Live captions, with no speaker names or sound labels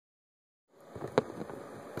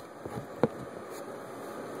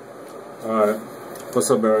Alright,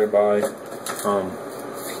 what's up everybody? It's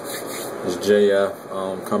JF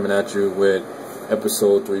coming at you with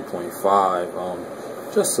episode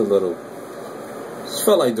 3.5. Just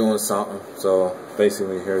felt like doing something, so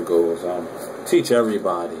basically here it goes. Teach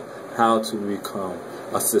everybody how to become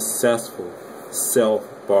a successful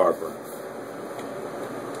self-barber.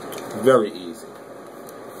 Very easy.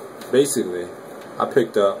 Basically, I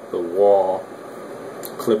picked up the wahl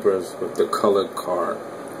clippers with the color guard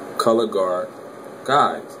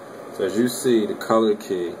guides. So as you see, the color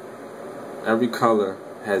key, every color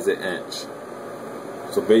has an inch.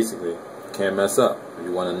 So basically, can't mess up. If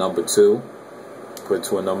you want a number 2, put it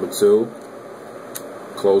to a number 2,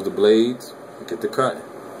 close the blades, and get the cut.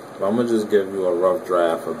 But I'm going to just give you a rough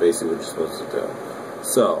draft of basically what you're supposed to do.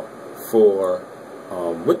 So, for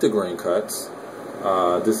with the grain cuts,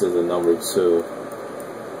 this is a number 2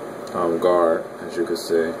 guard, as you can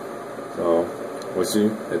see. So, once you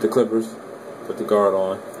hit the clippers, put the guard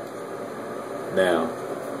on. Now,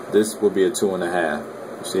 this will be a 2.5.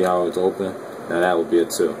 You see how it's open? Now that will be a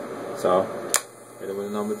 2. So, hit it with a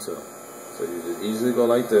number 2. So you just easily go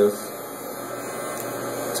like this.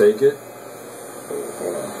 Take it.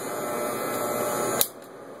 Hold on.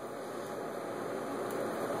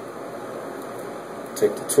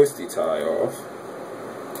 Take the twisty tie off.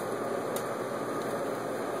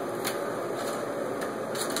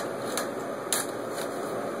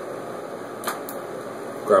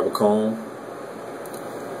 Grab a comb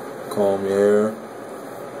your hair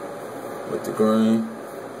with the grain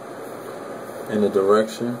in the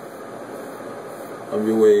direction of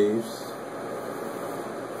your waves.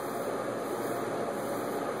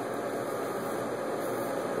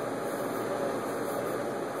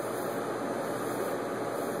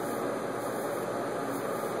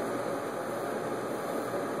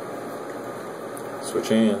 Switch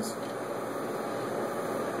hands.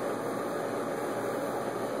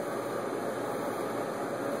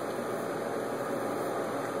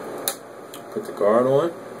 Put the guard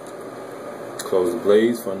on, close the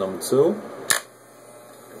blades for number 2,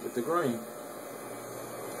 and with the grain.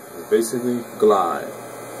 It's basically glide.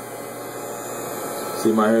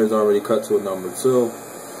 See, my hair is already cut to a number 2,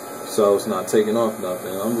 so it's not taking off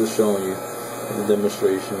nothing. I'm just showing you the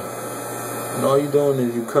demonstration. And all you're doing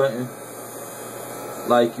is you're cutting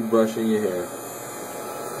like you brushing your hair.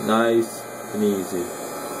 Nice and easy.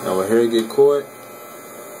 Now when hair get caught,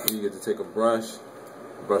 you get to take a brush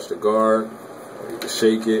the guard, or you can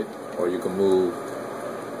shake it, or you can move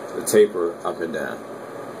the taper up and down.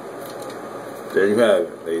 There you have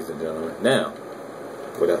it, ladies and gentlemen. Now,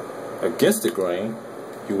 against the grain,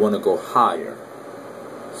 you want to go higher.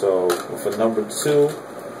 So with a number 2,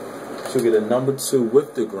 to get a number 2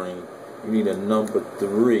 with the grain, you need a number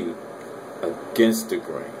 3 against the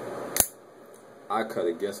grain. I cut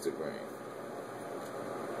against the grain.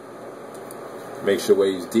 Make sure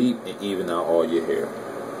waves deep and even out all your hair.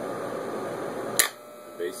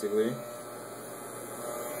 Basically,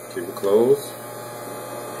 keep it closed,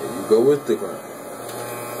 and you go with the grain,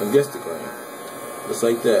 against the grain, just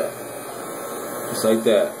like that, just like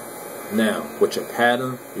that. Now, with your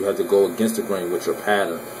pattern, you have to go against the grain with your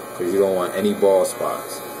pattern, because you don't want any bald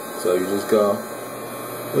spots. So you just go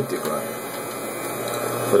with the grain.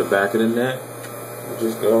 For the back of the neck, you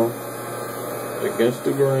just go against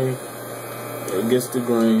the grain, against the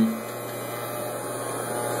grain,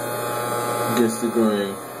 against the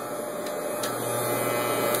grain.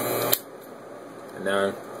 And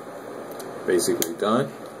now, basically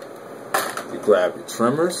done. You grab your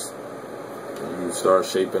trimmers and you start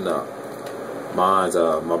shaping up. Mine's,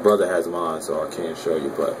 my brother has mine, so I can't show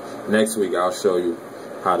you, but next week I'll show you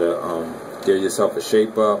how to give yourself a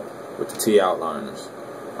shape up with the T outliners.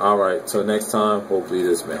 Alright, till next time, hopefully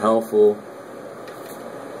this has been helpful.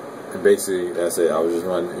 And basically that's it. I was just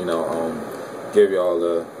wanting, give y'all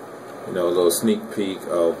the a little sneak peek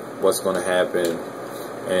of what's going to happen,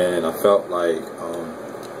 and I felt like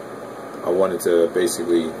I wanted to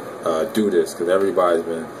basically do this because everybody's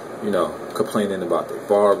been complaining about the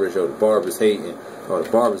barbers. The barber's hating, or the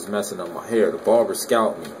barber's messing up my hair, the barber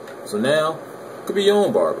scalped me. So now you could be your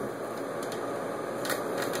own barber.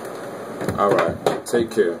 Alright, take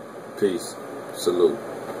care, peace, salute.